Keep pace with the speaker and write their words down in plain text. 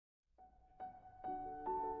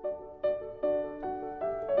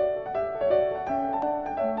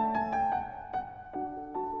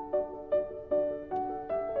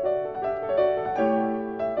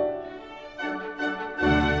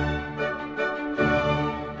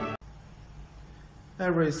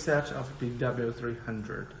Every set of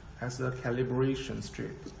BW300 has a calibration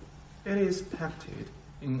strip. It is packed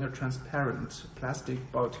in a transparent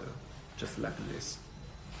plastic bottle, just like this.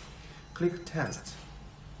 Click Test.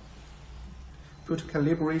 Put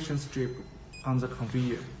calibration strip on the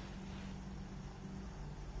conveyor.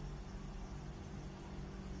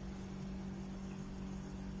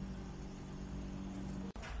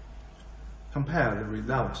 Compare the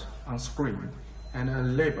result on screen and a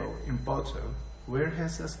label in bottle where it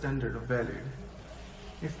has a standard value.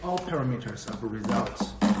 If all parameters of the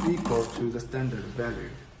result equal to the standard value,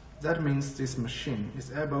 that means this machine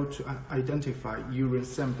is able to identify urine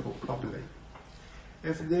sample properly.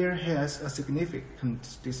 If there has a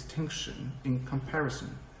significant distinction in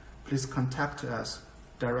comparison, please contact us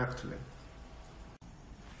directly.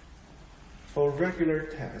 For regular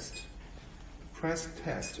test, press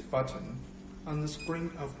Test button on the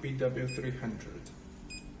screen of BW300.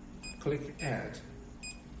 Click Add.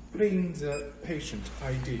 Put in the patient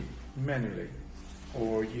ID manually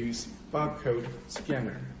or use barcode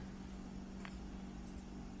scanner.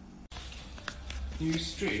 You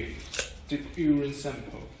strip the urine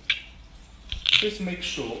sample. Please make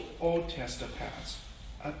sure all test pads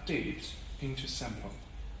are dipped into sample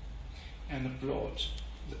and blot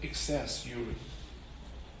the excess urine.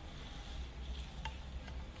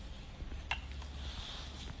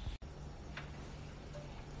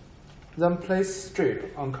 Then place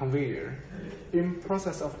strip on conveyor. In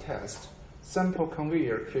process of test, sample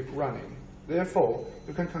conveyor keep running. Therefore,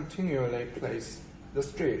 you can continually place the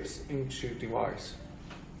strips into device.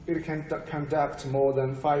 It can conduct more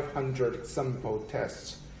than 500 sample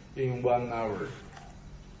tests in 1 hour.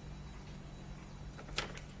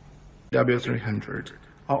 W300.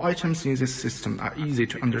 All items in this system are easy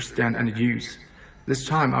to understand and use. This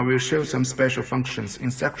time I will show some special functions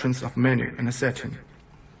in sections of menu and setting.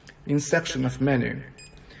 In section of menu,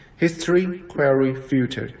 history, query,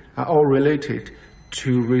 filter are all related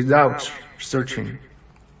to result searching.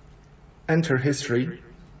 Enter history.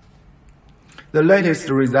 The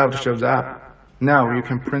latest result shows up. Now you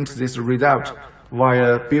can print this result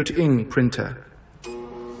via built-in printer.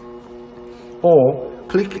 Or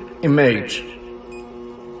click Image.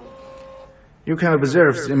 You can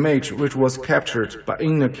observe the image which was captured by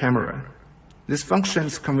in the camera. This function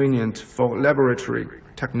is convenient for laboratory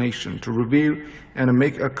technician to review and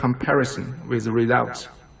make a comparison with the results.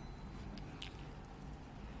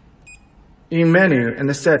 In menu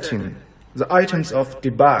and setting, the items of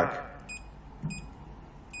debug,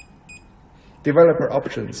 developer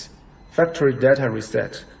options, factory data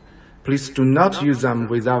reset. Please do not use them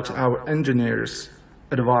without our engineers'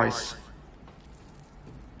 advice.